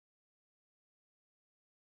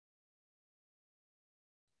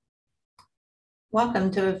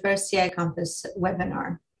Welcome to the first CI Campus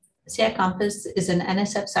webinar. CI Campus is an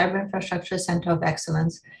NSF Cyberinfrastructure Center of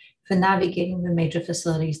Excellence for navigating the major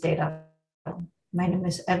facilities data. My name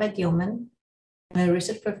is Ewa Deelman. I'm a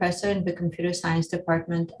research professor in the Computer Science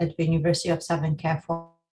Department at the University of Southern California.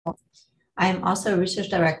 I am also a research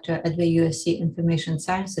director at the USC Information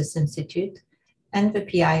Sciences Institute and the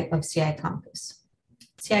PI of CI Campus.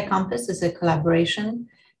 CI Campus is a collaboration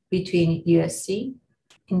between USC,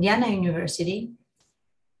 Indiana University,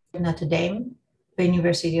 Notre Dame, the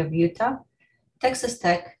University of Utah, Texas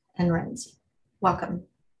Tech, and Renzi. Welcome.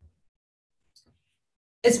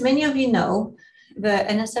 As many of you know, the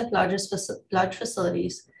NSF large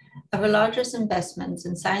facilities are the largest investments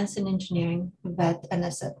in science and engineering that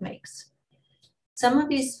NSF makes. Some of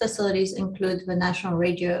these facilities include the National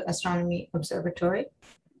Radio Astronomy Observatory,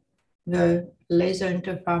 the Laser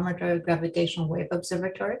Interferometer Gravitational Wave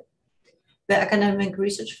Observatory, the Academic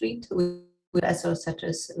Research Fleet with vessels such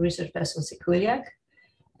as Research Vessel Sikuliak,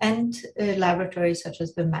 and laboratories such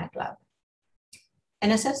as the MagLab.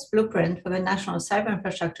 NSF's blueprint for the national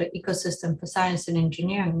cyber-infrastructure ecosystem for science and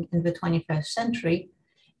engineering in the 21st century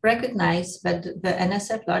recognized that the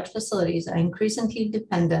NSF large facilities are increasingly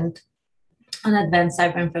dependent on advanced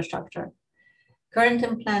cyber-infrastructure. Current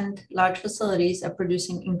and planned large facilities are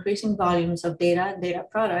producing increasing volumes of data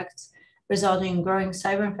products, resulting in growing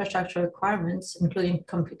cyber infrastructure requirements, including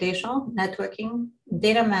computational, networking,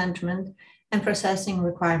 data management, and processing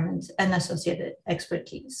requirements and associated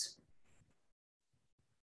expertise.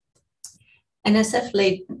 NSF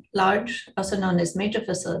large, also known as major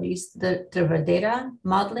facilities, deliver data,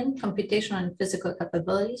 modeling, computational, and physical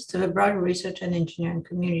capabilities to the broader research and engineering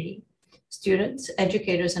community, students,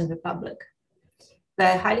 educators, and the public.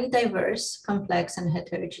 They're highly diverse, complex, and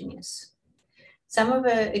heterogeneous. Some of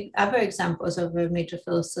the other examples of the major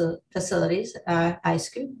facilities are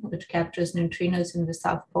IceCube, which captures neutrinos in the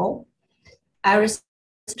South Pole, IRIS,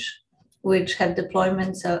 which have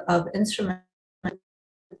deployments of instruments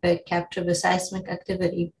that capture the seismic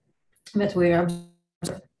activity that we observe.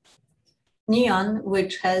 NEON,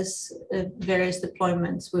 which has various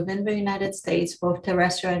deployments within the United States, both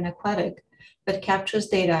terrestrial and aquatic, that captures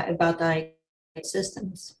data about the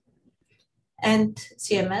systems. And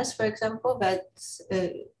CMS, for example,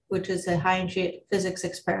 which is a high-energy physics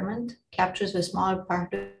experiment, captures the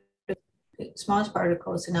smallest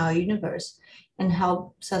particles in our universe and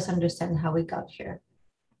helps us understand how we got here.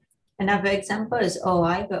 Another example is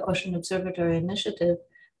OI, the Ocean Observatory Initiative,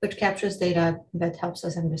 which captures data that helps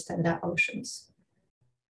us understand our oceans.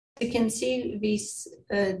 You can see these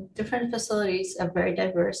different facilities are very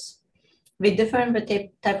diverse. They differ in the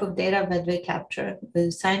type of data that they capture,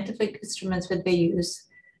 the scientific instruments that they use,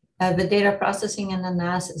 the data processing and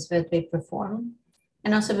analysis that they perform,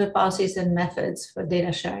 and also the policies and methods for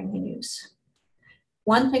data sharing and use.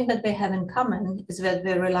 One thing that they have in common is that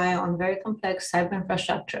they rely on very complex cyber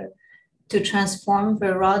infrastructure to transform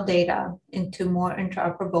the raw data into more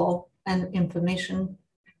interoperable and information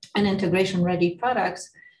and integration-ready products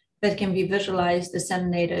that can be visualized,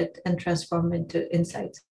 disseminated, and transformed into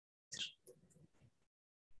insights.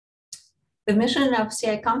 The mission of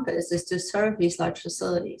CI Campus is to serve these large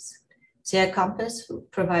facilities. CI Campus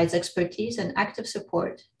provides expertise and active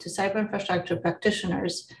support to cyber infrastructure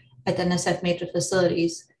practitioners at NSF Major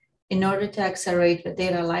Facilities in order to accelerate the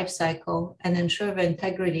data lifecycle and ensure the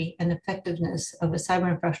integrity and effectiveness of the cyber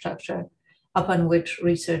infrastructure upon which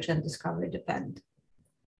research and discovery depend.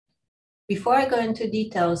 Before I go into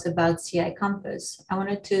details about CI Campus, I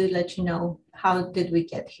wanted to let you know how did we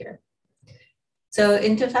get here. So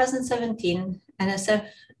in 2017, NSF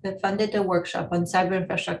funded a workshop on cyber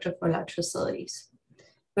infrastructure for large facilities.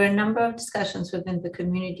 There were a number of discussions within the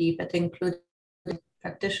community that included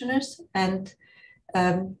practitioners and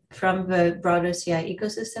from the broader CI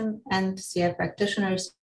ecosystem and CI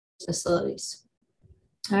practitioners' facilities.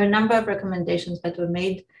 There are a number of recommendations that were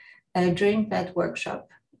made during that workshop,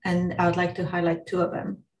 and I would like to highlight two of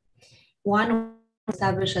them. One,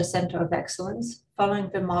 establish a center of excellence following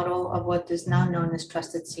the model of what is now known as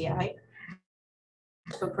Trusted CI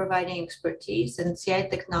for providing expertise in CI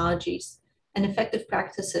technologies and effective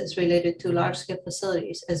practices related to large-scale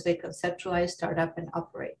facilities as they conceptualize, start up, and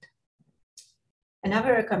operate.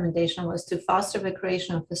 Another recommendation was to foster the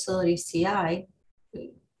creation of facility CI,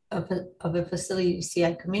 of a facility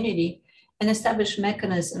CI community, and establish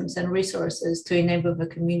mechanisms and resources to enable the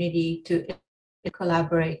community to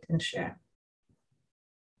collaborate and share.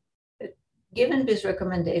 Given these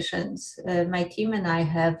recommendations, my team and I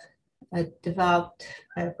have developed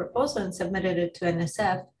a proposal and submitted it to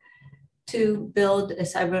NSF to build a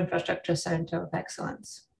cyber infrastructure center of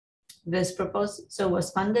excellence. This proposal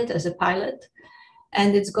was funded as a pilot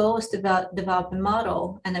And its goal was to develop a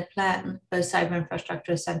model and a plan for a cyber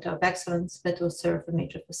infrastructure center of excellence that will serve the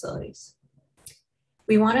major facilities.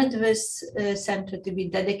 We wanted this center to be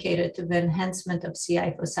dedicated to the enhancement of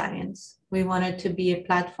CI for science. We wanted to be a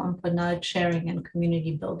platform for knowledge sharing and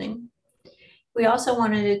community building. We also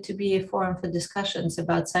wanted it to be a forum for discussions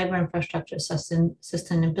about cyber infrastructure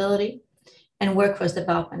sustainability and workforce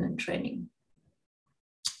development and training.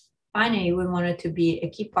 Finally, we wanted to be a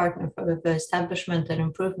key partner for the establishment and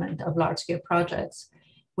improvement of large-scale projects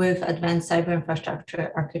with advanced cyber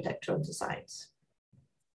infrastructure architectural designs.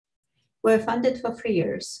 We were funded for 3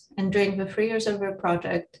 years, and during the 3 years of the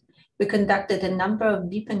project, we conducted a number of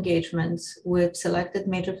deep engagements with selected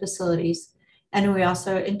major facilities, and we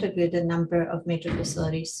also interviewed a number of major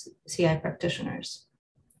facilities CI practitioners.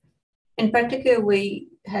 In particular, we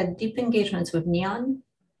had deep engagements with NEON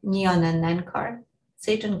and NANCAR,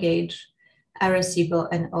 Sage Engage, Arecibo,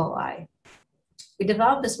 and OI. We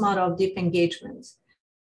developed this model of deep engagements.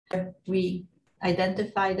 We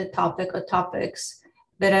identified a topic or topics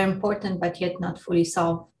that are important but yet not fully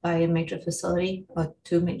solved by a major facility or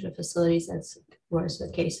 2 major facilities, as was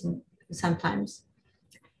the case sometimes.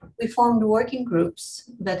 We formed working groups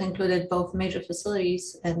that included both major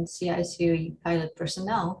facilities and CoE Pilot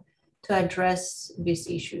personnel to address these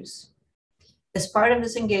issues. As part of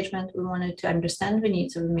this engagement, we wanted to understand the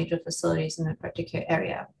needs of the major facilities in a particular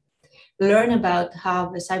area, learn about how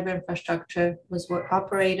the cyber infrastructure was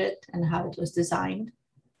operated and how it was designed,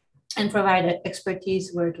 and provide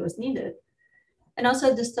expertise where it was needed, and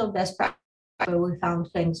also distill best practices where we found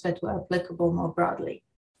things that were applicable more broadly,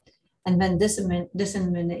 and then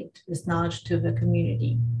disseminate this knowledge to the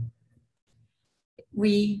community.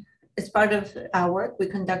 As part of our work, we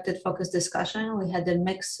conducted focused discussion. We had a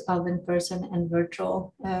mix of in-person and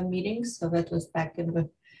virtual meetings, so that was back in the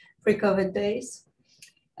pre-COVID days.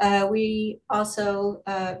 We also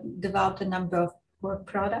developed a number of work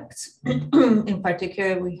products. In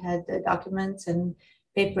particular, we had documents and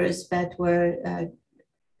papers that were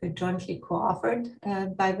jointly co-authored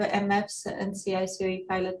by the MFs and CoE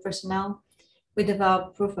Pilot personnel. We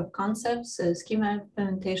developed proof of concepts, schema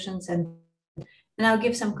implementations, and I'll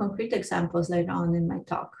give some concrete examples later on in my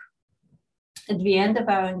talk. At the end of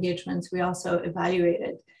our engagements, we also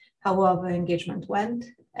evaluated how well the engagement went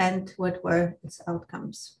and what were its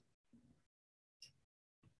outcomes.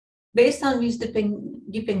 Based on these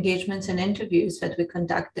deep engagements and interviews that we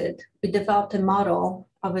conducted, we developed a model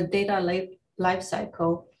of a data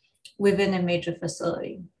lifecycle within a major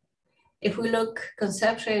facility. If we look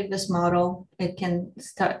conceptually at this model,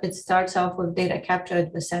 it starts off with data captured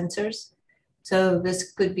at the sensors. So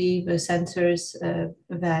this could be the sensors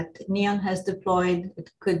that NEON has deployed.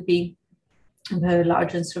 It could be the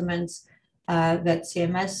large instruments that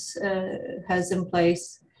CMS has in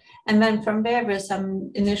place. And then from there, there's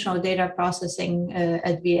some initial data processing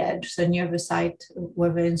at the edge, so near the site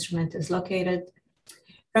where the instrument is located.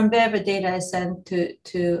 From there, the data is sent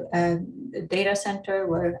to a data center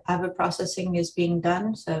where other processing is being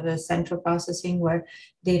done. So the central processing where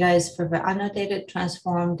data is further annotated,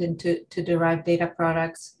 transformed into derived data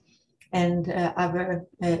products, and other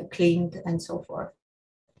cleaned and so forth.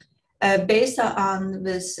 Based on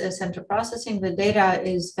this central processing, the data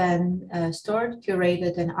is then stored,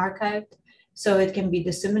 curated, and archived, so it can be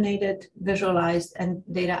disseminated, visualized, and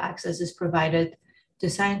data access is provided to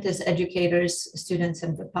scientists, educators, students,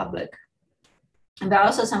 and the public. And there are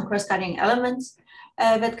also some cross-cutting elements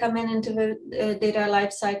that come into the data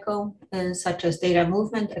lifecycle, such as data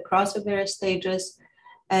movement across the various stages,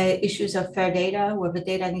 issues of fair data, where the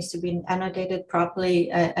data needs to be annotated properly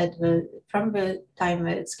from the time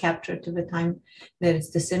that it's captured to the time that it's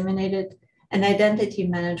disseminated, and identity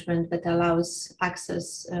management that allows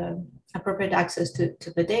access, appropriate access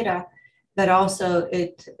to the data, but also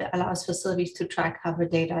it allows facilities to track how the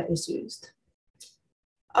data is used.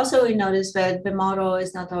 Also, we noticed that the model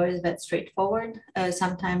is not always that straightforward.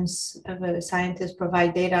 Sometimes the scientists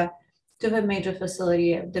provide data to the major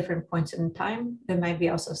facility at different points in time. There might be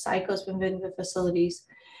also cycles within the facilities.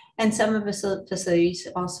 And some of the facilities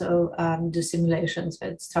also do simulations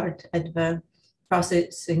that start at the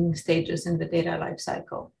processing stages in the data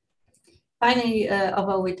lifecycle. Finally,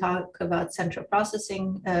 although we talk about central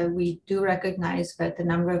processing, we do recognize that the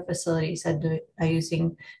number of facilities that are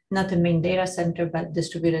using not the main data center, but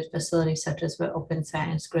distributed facilities such as the Open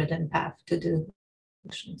Science Grid and PATH to do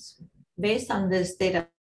functions. Based on this data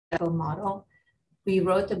model, we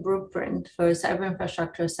wrote a blueprint for a cyber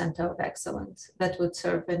infrastructure center of excellence that would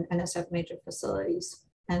serve in NSF major facilities.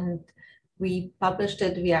 And we published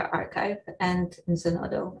it via archive and in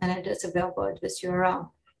Zenodo, and it is available at this URL.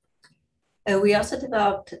 We also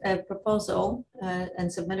developed a proposal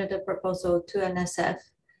and submitted a proposal to NSF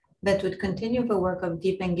that would continue the work of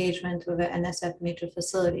deep engagement with the NSF Major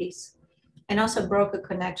Facilities, and also broker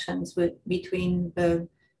connections between the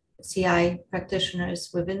CI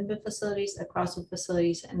practitioners within the facilities, across the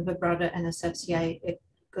facilities, and the broader NSF CI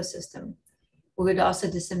ecosystem. We would also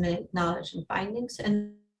disseminate knowledge and findings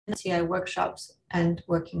and CI workshops and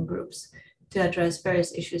working groups to address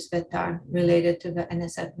various issues that are related to the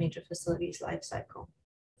NSF Major Facilities lifecycle.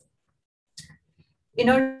 In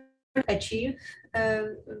order to achieve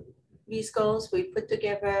these goals, we put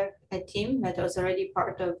together a team that was already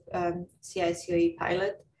part of CoE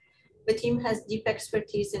Pilot. The team has deep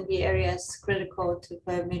expertise in the areas critical to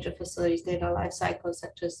the major facilities data lifecycle,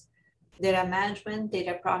 such as data management,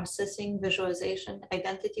 data processing, visualization,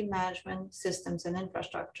 identity management, systems, and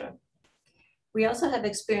infrastructure. We also have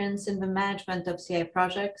experience in the management of CI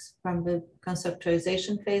projects, from the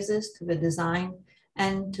conceptualization phases to the design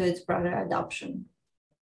and to its broader adoption.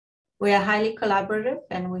 We are highly collaborative,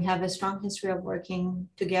 and we have a strong history of working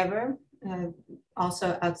together,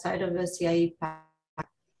 also outside of the CIE.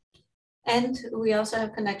 And we also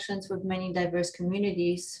have connections with many diverse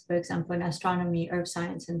communities, for example, in astronomy, earth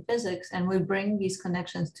science, and physics, and we bring these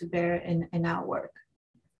connections to bear in our work.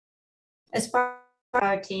 As part of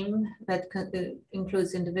our team that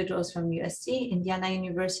includes individuals from USC, Indiana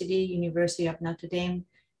University, University of Notre Dame,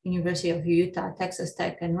 University of Utah, Texas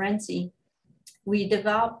Tech, and RENCI, we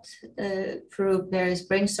developed through various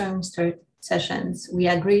brainstorming sessions, we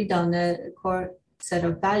agreed on a core set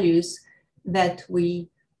of values that we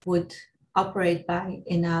would operate by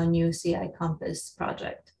in our new CI Compass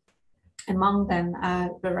project. Among them are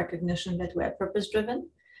the recognition that we are purpose-driven.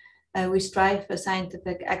 We strive for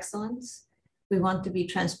scientific excellence. We want to be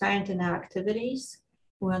transparent in our activities.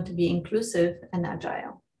 We want to be inclusive and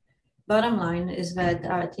agile. Bottom line is that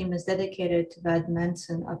our team is dedicated to the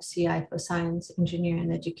advancement of CI for science, engineering,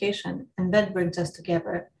 and education, and that brings us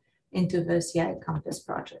together into the CI Compass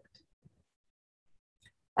project.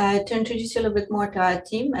 To introduce you a little bit more to our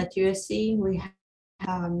team, at USC, we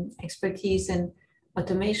have expertise in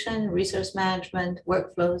automation, resource management,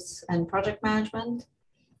 workflows, and project management.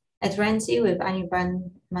 At RENCI, with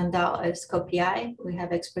Anirban Mandal as CoPI, we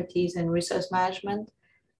have expertise in resource management,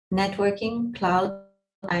 networking, cloud,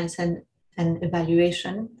 science, and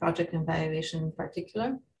evaluation, project evaluation in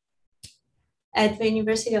particular. At the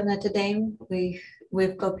University of Notre Dame,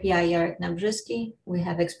 with CoPI Jarek Nabrzyski, we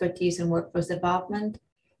have expertise in workforce development,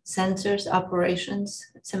 sensors, operations,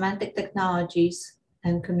 semantic technologies,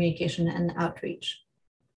 and communication and outreach.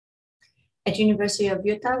 At University of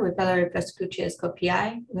Utah, with Valerie Prescucci as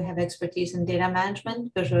CoPI, we have expertise in data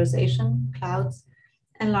management, visualization, clouds,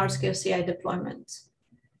 and large-scale CI deployments.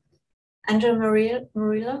 Andrew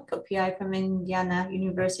Murillo, CoPI from Indiana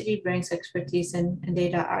University, brings expertise in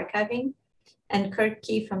data archiving, and Kurt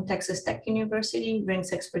Key from Texas Tech University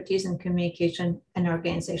brings expertise in communication and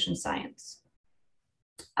organization science.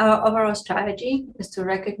 Our overall strategy is to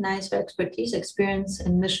recognize the expertise, experience,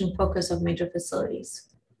 and mission focus of major facilities.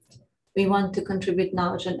 We want to contribute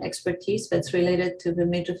knowledge and expertise that's related to the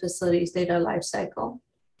major facilities data lifecycle,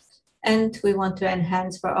 and we want to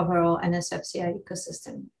enhance the overall NSF CI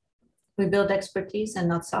ecosystem. We build expertise and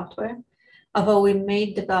not software. Although we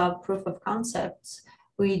may develop proof of concepts,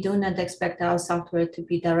 we do not expect our software to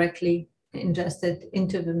be directly ingested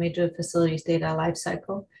into the major facilities data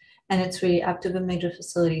lifecycle, and it's really up to the major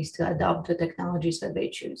facilities to adopt the technologies that they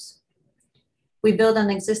choose. We build on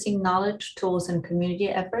existing knowledge, tools, and community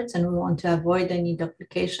efforts, and we want to avoid any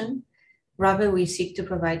duplication. Rather, we seek to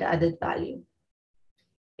provide added value.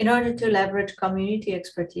 In order to leverage community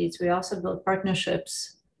expertise, we also build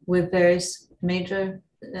partnerships with various major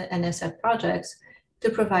NSF projects to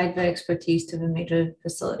provide their expertise to the major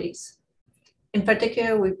facilities. In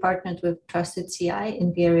particular, we partnered with Trusted CI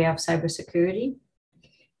in the area of cybersecurity,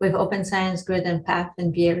 with Open Science Grid and Path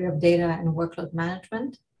in the area of data and workload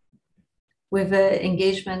management, with the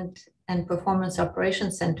Engagement and Performance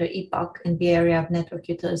Operations Center, EPOC, in the area of network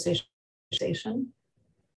utilization,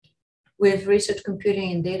 with Research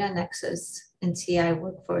Computing and Data Nexus in CI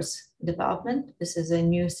Workforce Development. This is a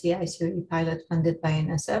new CI/CoE pilot funded by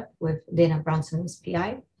NSF with Dana Bronson as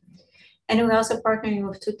PI. And we're also partnering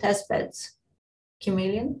with two test beds,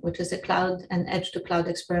 Chameleon, which is a cloud and edge-to-cloud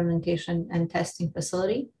experimentation and testing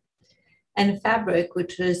facility, and Fabric,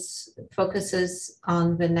 which focuses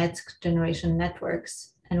on the next generation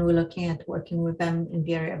networks. And we're looking at working with them in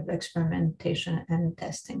the area of experimentation and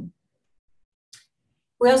testing.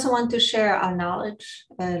 We also want to share our knowledge,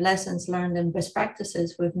 lessons learned, and best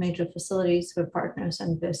practices with major facilities, with partners,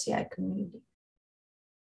 and the CI community.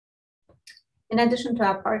 In addition to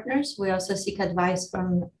our partners, we also seek advice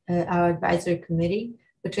from our advisory committee,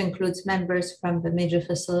 which includes members from the major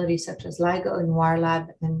facilities such as LIGO and WireLab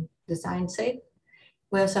and DesignSafe.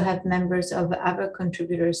 We also have members of other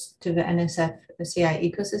contributors to the NSF CI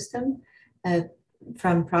ecosystem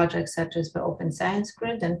from projects such as the Open Science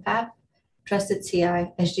Grid and PAP, Trusted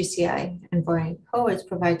CI, SGCI, and Boring Poets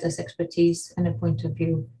provides us expertise and a point of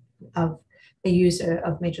view of the user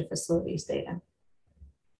of major facilities data.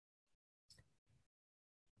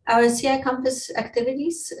 Our CI Compass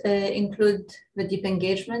activities include the deep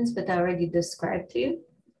engagements that I already described to you.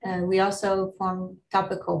 We also form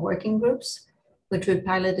topical working groups, which we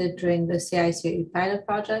piloted during the CoE Pilot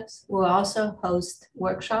projects. We'll also host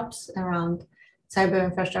workshops around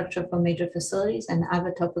Cyberinfrastructure for major facilities and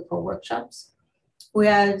other topical workshops. We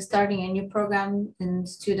are starting a new program in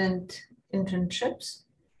student internships.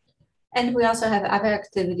 And we also have other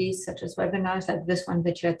activities such as webinars like this one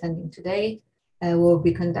that you're attending today. We'll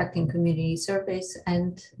be conducting community surveys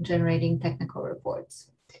and generating technical reports.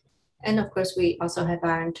 And of course, we also have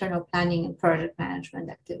our internal planning and project management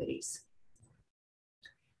activities.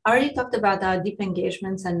 I already talked about our deep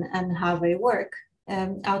engagements and how they work.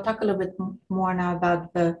 I'll talk a little bit more now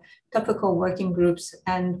about the topical working groups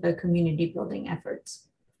and the community building efforts.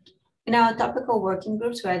 In our topical working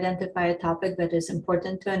groups, we identify a topic that is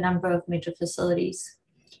important to a number of major facilities.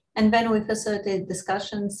 And then we facilitate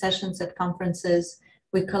discussions, sessions at conferences.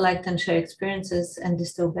 We collect and share experiences and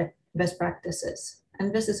distill best practices.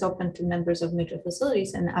 And this is open to members of major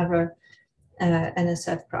facilities and other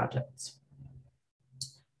NSF projects.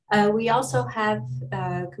 We also have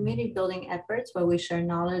community building efforts where we share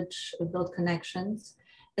knowledge, build connections.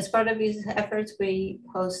 As part of these efforts, we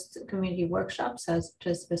host community workshops such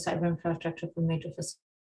as the Cyberinfrastructure for major facilities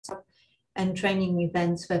and training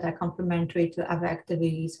events that are complementary to other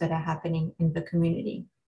activities that are happening in the community.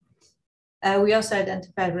 We also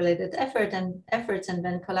identify related efforts and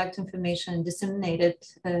then collect information and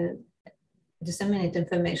disseminate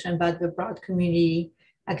information about the broad community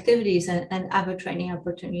activities and other training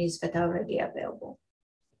opportunities that are already available.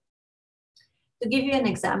 To give you an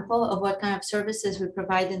example of what kind of services we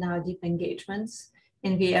provide in our deep engagements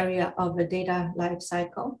in the area of the data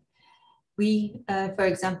lifecycle, we, for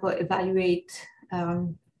example, evaluate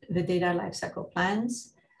the data lifecycle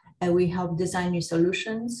plans. We help design new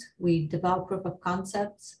solutions. We develop proof of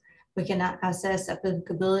concepts. We can assess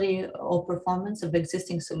applicability or performance of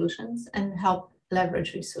existing solutions and help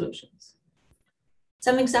leverage these solutions.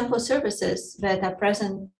 Some example services that are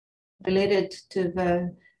present related to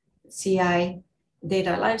the CI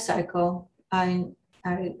data lifecycle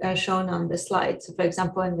are shown on the slide. So for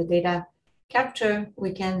example, in the data capture,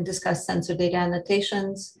 we can discuss sensor data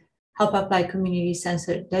annotations, help apply community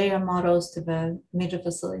sensor data models to the major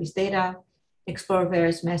facilities data, explore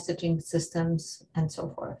various messaging systems, and so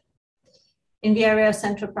forth. In the area of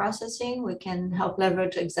central processing, we can help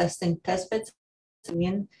leverage existing testbeds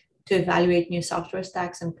to evaluate new software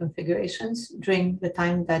stacks and configurations during the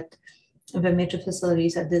time that the major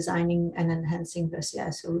facilities are designing and enhancing their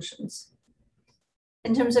CI solutions.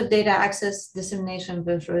 In terms of data access, dissemination, and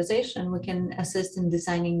visualization, we can assist in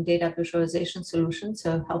designing data visualization solutions,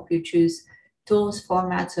 so help you choose tools,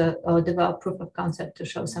 formats, or develop proof of concept to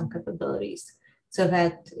show some capabilities so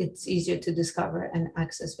that it's easier to discover and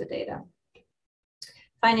access the data.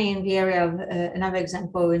 Finally, in the area of another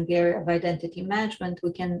example, in the area of identity management,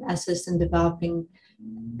 we can assist in developing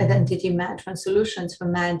identity management solutions for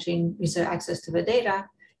managing user access to the data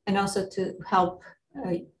and also to help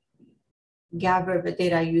gather the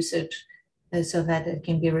data usage so that it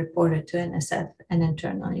can be reported to NSF and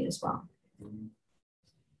internally as well.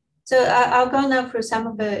 So I'll go now through some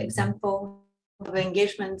of the examples of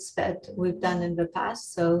engagements that we've done in the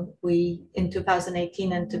past. So in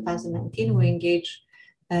 2018 and 2019, we engaged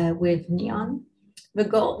with NEON.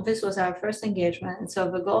 This was our first engagement. And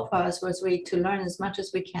so the goal for us was really to learn as much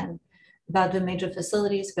as we can about the major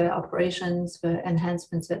facilities, the operations, the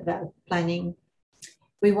enhancements that they're planning.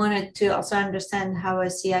 We wanted to also understand how a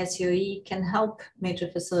CI/CoE can help major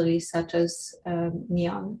facilities such as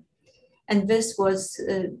NEON. And this was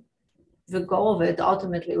the goal of it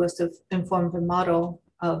ultimately was to inform the model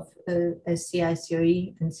of a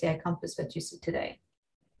CI/CoE and CI Compass that you see today.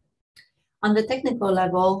 On the technical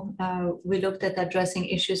level, we looked at addressing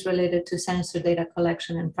issues related to sensor data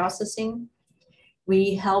collection and processing.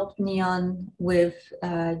 We helped NEON with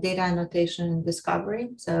data annotation and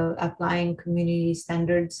discovery, so applying community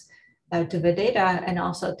standards to the data and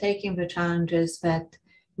also taking the challenges that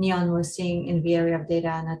NEON was seeing in the area of data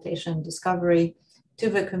annotation and discovery to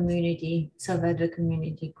the community so that the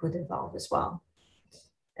community could evolve as well.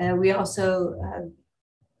 We also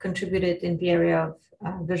contributed in the area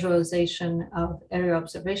of visualization of area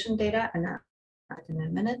observation data, and in a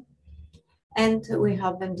minute. And we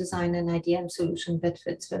help them design an IDM solution that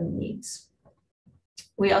fits their needs.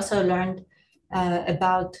 We also learned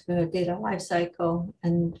about the data lifecycle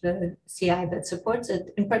and the CI that supports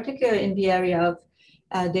it, in particular in the area of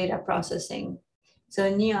data processing. So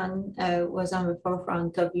NEON was on the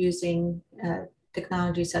forefront of using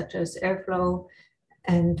technologies such as Airflow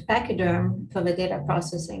and Pachyderm for the data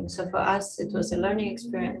processing. So for us, it was a learning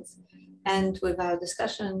experience. And with our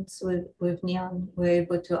discussions with NEON, we were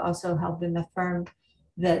able to also help them affirm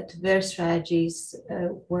that their strategies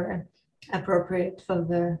were appropriate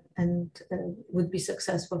for would be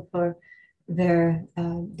successful for their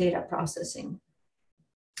data processing.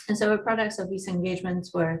 And so the products of these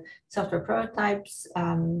engagements were software prototypes,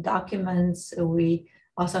 documents. We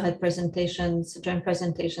also had presentations, joint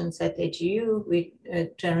presentations at AGU. We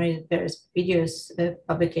generated various videos,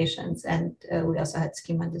 publications, and we also had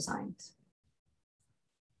schema designs.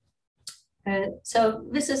 So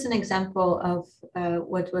this is an example of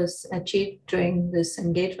what was achieved during this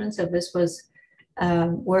engagement. So this was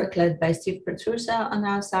work led by Steve Petrusa on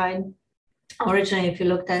our side. Originally, if you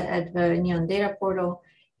looked at the NEON data portal,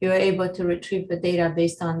 you were able to retrieve the data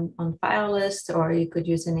based on file lists, or you could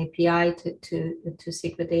use an API to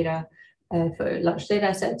seek the data for large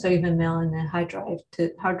data sets, or even mail in a hard drive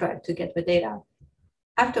to get the data.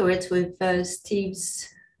 Afterwards, with Steve's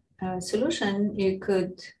solution, you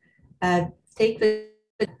could take view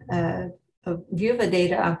the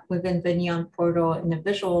data within the NEON portal in a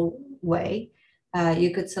visual way.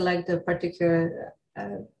 You could select a particular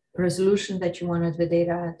resolution that you wanted the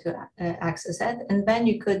data to access at, and then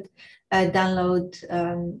you could download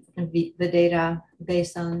the data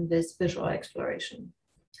based on this visual exploration.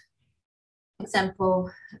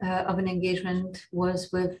 Example of an engagement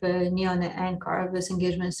was with NEON and NCAR. This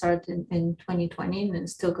engagement started in 2020 and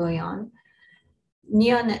is still going on.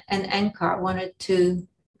 NEON and NCAR wanted to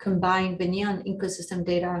combine the NEON ecosystem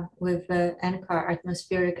data with NCAR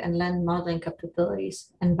atmospheric and land modeling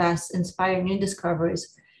capabilities, and thus inspire new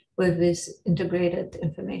discoveries with this integrated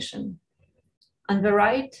information. On the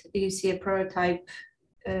right, you see a prototype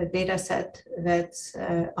data set that's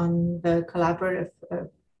on the collaborative,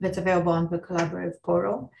 that's available on the collaborative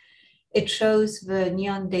portal. It shows the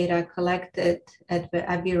NEON data collected at the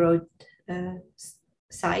Abbey Road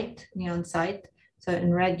site, NEON site. So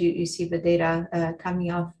in red, you see the data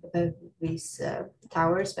coming off these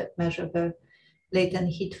towers that measure the latent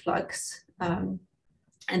heat flux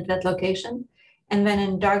at that location. And then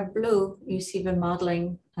in dark blue, you see the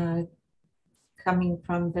modeling coming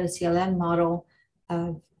from the CLM model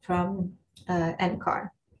from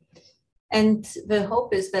NCAR. And the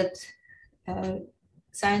hope is that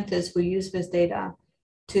scientists will use this data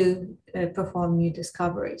to perform new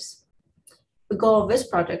discoveries. The goal of this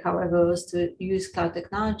project, however, was to use cloud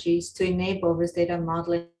technologies to enable this data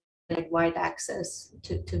modeling, like wide access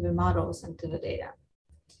to the models and to the data.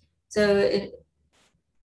 So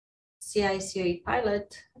CoE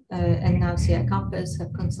Pilot and now CI Compass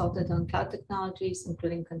have consulted on cloud technologies,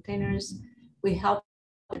 including containers. We helped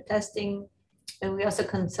with testing, and we also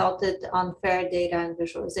consulted on fair data and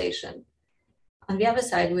visualization. On the other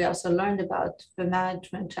side, we also learned about the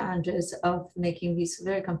management challenges of making these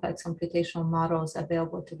very complex computational models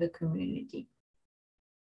available to the community.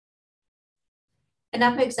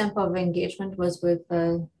 Another example of engagement was with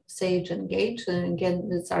SAGE Engage. And again,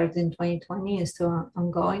 it started in 2020 and is still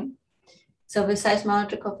ongoing. So the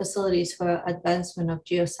seismological facilities for advancement of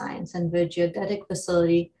geoscience and the geodetic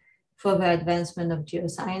facility for the advancement of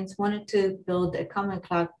geoscience wanted to build a common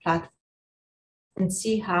cloud platform and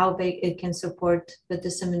see how it can support the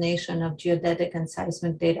dissemination of geodetic and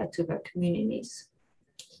seismic data to their communities.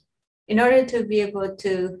 In order to be able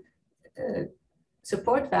to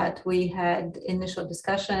support that, we had initial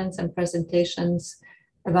discussions and presentations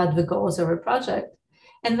about the goals of our project.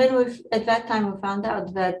 And then at that time, we found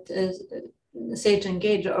out that SAGE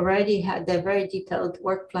Engage already had a very detailed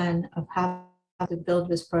work plan of how to build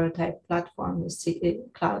this prototype platform, this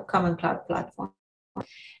common cloud platform.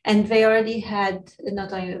 And they already had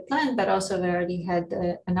not only a plan, but also they already had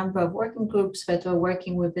a number of working groups that were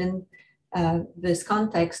working within this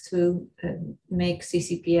context to make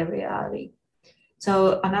CCP a reality.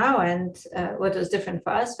 So on our end, what was different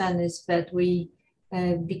for us then is that we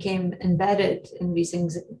became embedded in these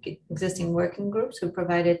existing working groups who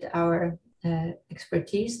provided our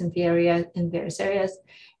expertise in the area, in various areas,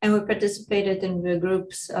 and we participated in the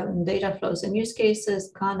groups on data flows and use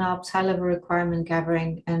cases, ConOps, high-level requirement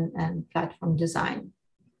gathering, and platform design.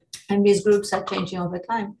 And these groups are changing over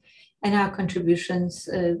time, and our contributions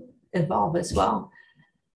evolve as well.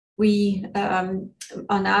 We,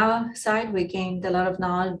 on our side, we gained a lot of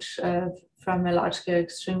knowledge from a large-scale,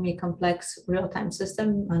 extremely complex real-time system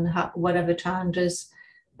on what are the challenges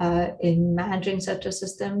in managing such a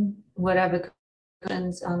system, what are the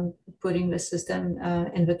questions on putting the system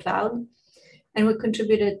in the cloud. And we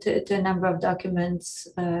contributed to a number of documents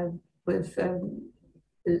with,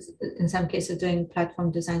 in some cases, doing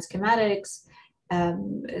platform design schematics,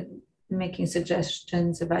 making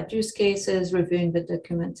suggestions about use cases, reviewing the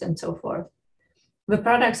documents, and so forth. The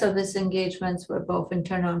products of these engagements were both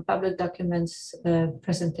internal and public documents,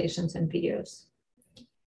 presentations, and videos.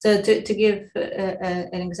 So to give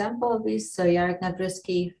an example of these, so Jarek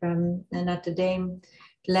Nawrzycki from Notre Dame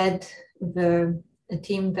led the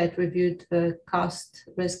team that reviewed the cost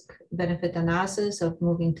risk benefit analysis of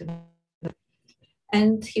moving to,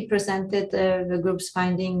 and he presented the group's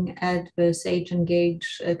finding at the SAGE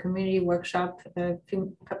Engage community workshop a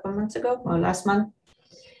couple months ago, or last month.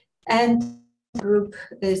 And the group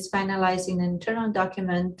is finalizing an internal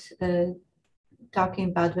document talking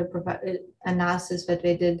about the analysis that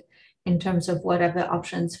they did in terms of what are the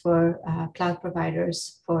options for cloud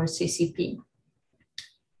providers for CCP.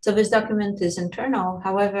 So this document is internal.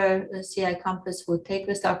 However, the CI Compass will take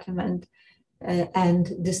this document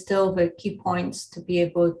and distill the key points to be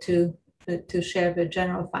able to share the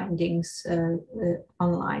general findings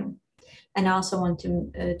online. And I also want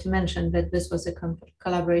to mention that this was a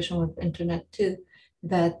collaboration with Internet2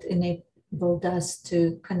 that enabled us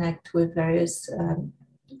to connect with various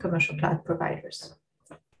commercial cloud providers.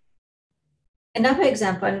 Another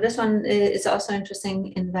example, and this one is also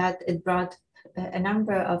interesting in that it brought a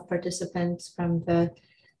number of participants from the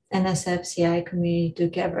NSF CI community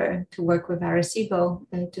together to work with Arecibo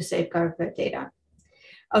to safeguard their data.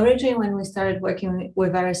 Originally, when we started working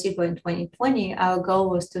with Arecibo in 2020, our goal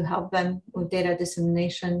was to help them with data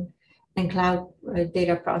dissemination and cloud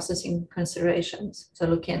data processing considerations. So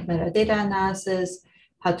looking at metadata analysis,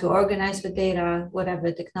 how to organize the data, what are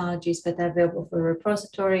the technologies that are available for the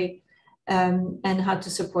repository, and how to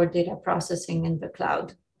support data processing in the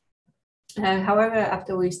cloud. However,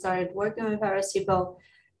 after we started working with Arecibo,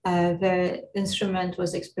 the instrument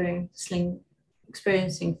was experiencing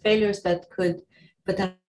failures that could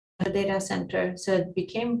potentially the data center, so it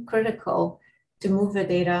became critical to move the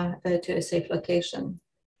data to a safe location.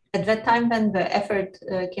 At that time, then the effort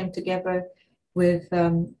came together with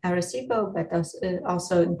Arecibo, but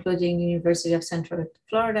also including University of Central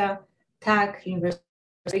Florida, TAC, University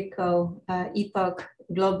of Rico, EPOC,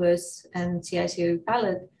 Globus, and CoE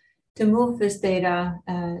Pilot to move this data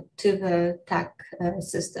to the TAC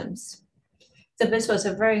systems. So this was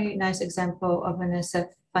a very nice example of an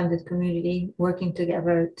NSF-funded community working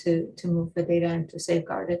together to move the data and to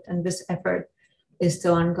safeguard it, and this effort is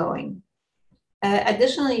still ongoing.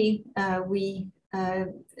 Additionally, we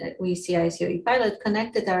CoE Pilot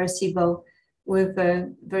connected Arecibo with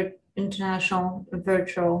the International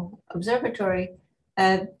Virtual Observatory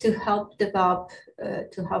to help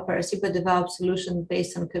Arecibo develop solutions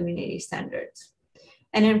based on community standards.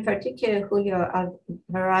 And in particular, Julio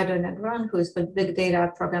Alvarado Negron, who is the Big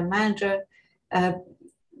Data Program Manager,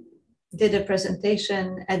 did a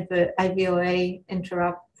presentation at the IVOA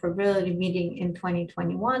interoperability meeting in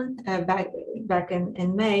 2021, back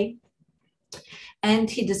in May. And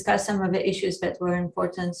he discussed some of the issues that were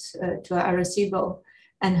important to Arecibo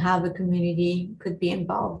and how the community could be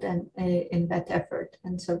involved in that effort.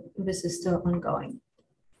 And so this is still ongoing.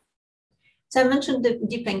 So I mentioned the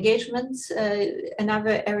deep engagements.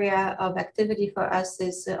 Another area of activity for us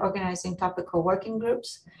is organizing topical working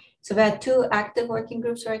groups. So there are two active working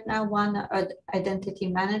groups right now. One, identity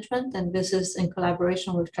management, and this is in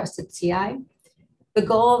collaboration with Trusted CI. The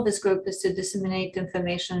goal of this group is to disseminate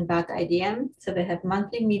information about IDM. So they have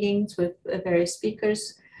monthly meetings with various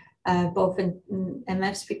speakers, both in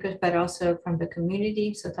MF speakers, but also from the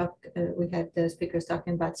community. So we had the speakers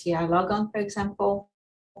talking about CI logon, for example.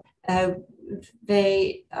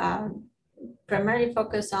 They primarily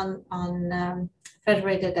focus on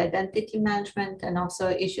federated identity management and also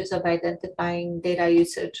issues of identifying data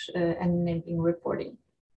usage and enabling reporting.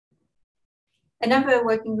 Another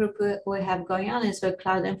working group we have going on is the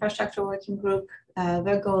Cloud Infrastructure Working Group.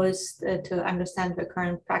 Their goal is to understand the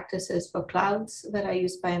current practices for clouds that are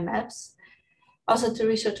used by MFs, also to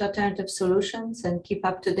research alternative solutions and keep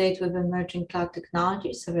up to date with emerging cloud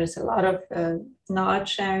technologies. So there's a lot of knowledge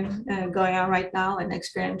sharing going on right now and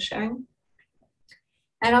experience sharing.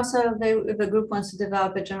 And also the group wants to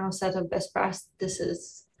develop a general set of best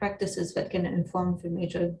practices that can inform the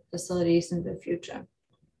major facilities in the future.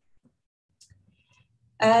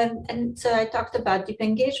 And so I talked about deep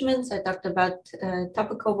engagements, I talked about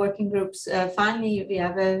topical working groups. Finally, we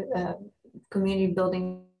have a community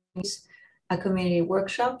building, community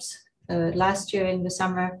workshops. Last year in the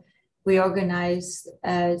summer, we organized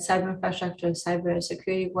a cyber infrastructure, cyber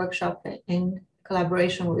security workshop in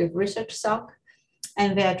collaboration with Research SOC.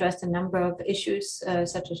 And we addressed a number of issues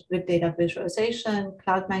such as big data visualization,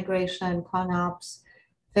 cloud migration, ConOps,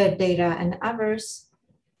 web data, and others.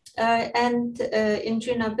 In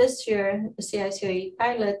June of this year, CoE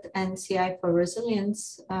Pilot and CI for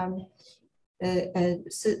Resilience, a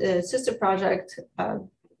sister project,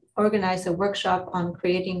 organized a workshop on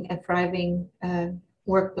creating a thriving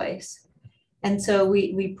workplace. And so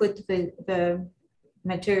we put the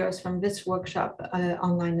materials from this workshop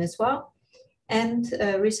online as well. And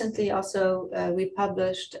recently also, we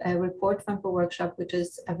published a report from the workshop, which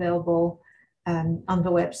is available on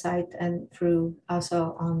the website and through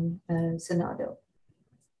also on Synodo.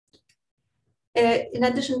 In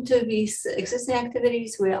addition to these existing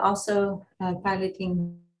activities, we're also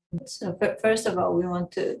piloting. So first of all, we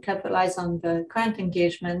want to capitalize on the current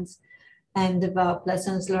engagements and develop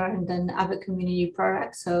lessons learned and other community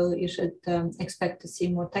products. So you should expect to see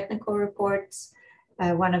more technical reports.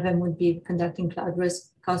 One of them would be conducting cloud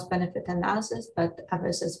risk cost benefit analysis, but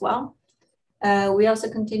others as well. We also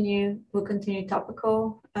will continue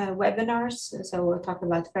topical webinars. So we'll talk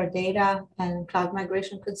about fair data and cloud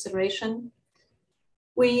migration consideration.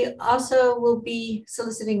 We also will be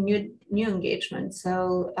soliciting new engagements.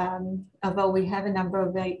 So although we have a number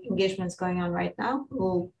of engagements going on right now,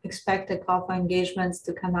 we'll expect a call for engagements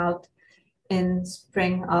to come out in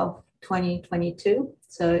spring of 2022.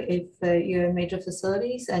 So if you're in major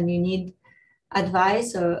facilities and you need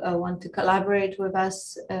advice or want to collaborate with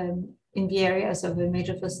us in the areas of the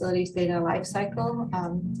major facilities data lifecycle,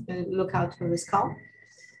 look out for this call.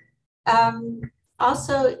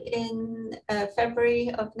 Also in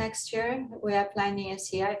February of next year, we are planning a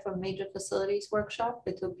CI for major facilities workshop.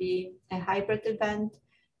 It will be a hybrid event,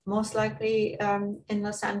 most likely in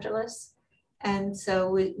Los Angeles. And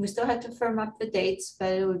so we still have to firm up the dates,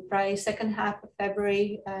 but it would probably second half of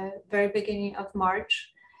February, very beginning of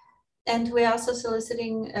March. And we're also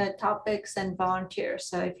soliciting topics and volunteers.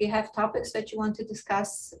 So if you have topics that you want to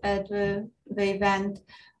discuss at the event,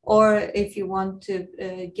 or if you want to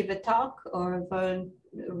give a talk or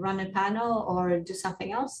run a panel or do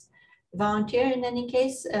something else, volunteer in any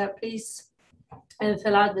case, please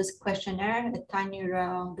fill out this questionnaire at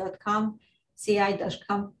tinyurl.com,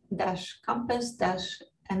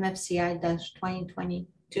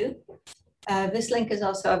 ci-compass-mfci-2022. This link is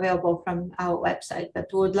also available from our website,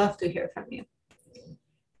 but we would love to hear from you.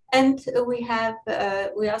 And we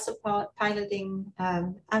also piloting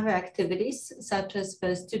other activities, such as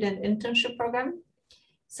the student internship program.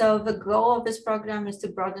 So the goal of this program is to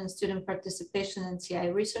broaden student participation in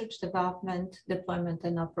CI research, development, deployment,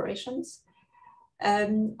 and operations.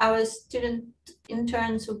 Our student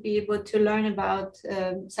interns will be able to learn about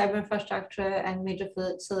cyber infrastructure and major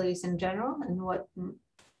facilities in general and what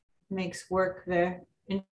makes work there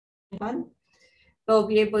fun. They'll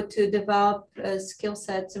be able to develop skill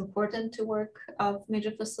sets important to work of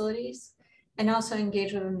major facilities and also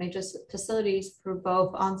engage with major facilities through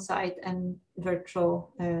both on-site and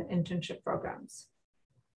virtual internship programs.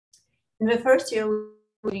 In the first year,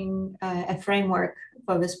 we're doing a framework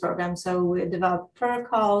for this program. So we develop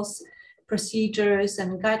protocols, procedures,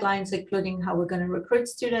 and guidelines, including how we're going to recruit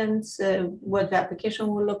students, what the application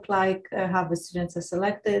will look like, how the students are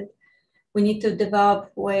selected. We need to develop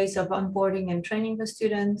ways of onboarding and training the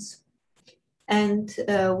students. And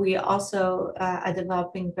we also are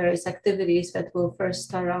developing various activities that will first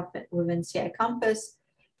start off within CI Compass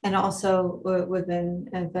and also within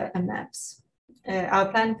the MFs. Our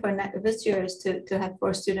plan for this year is to have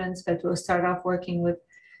 4 students that will start off working with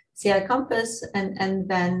CI Compass and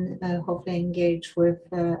then hopefully engage with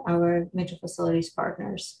our major facilities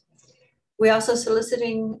partners. We're also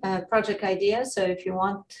soliciting project ideas. So if you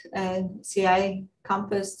want a CI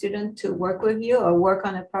Compass student to work with you or work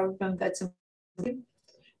on a problem that's important,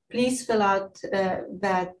 please fill out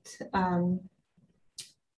that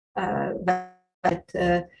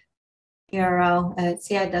URL at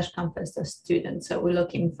ci-compass.student. So we're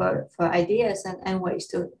looking for ideas and ways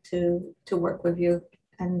to work with you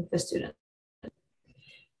and the student.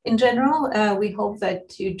 In general, we hope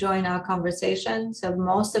that you join our conversation. So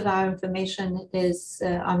most of our information is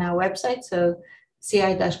on our website, so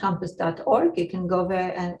ci-compass.org. You can go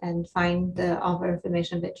there and find all the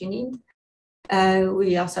information that you need.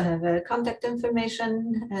 We also have contact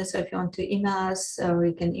information. So if you want to email us, or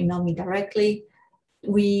you can email me directly.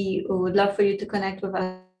 We would love for you to connect with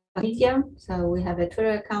us media. So we have a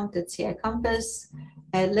Twitter account at CI Compass,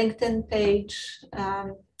 a LinkedIn page,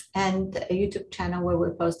 and a YouTube channel where we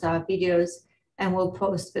post our videos, and we'll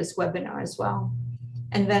post this webinar as well.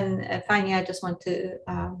 And then finally, I just want to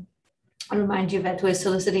remind you that we're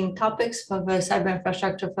soliciting topics for the Cyber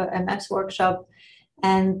Infrastructure for MS workshop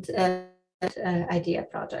and idea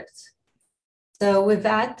projects. So with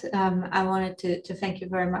that, I wanted to thank you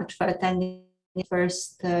very much for attending the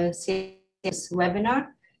first CS webinar,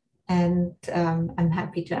 and I'm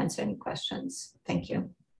happy to answer any questions. Thank you.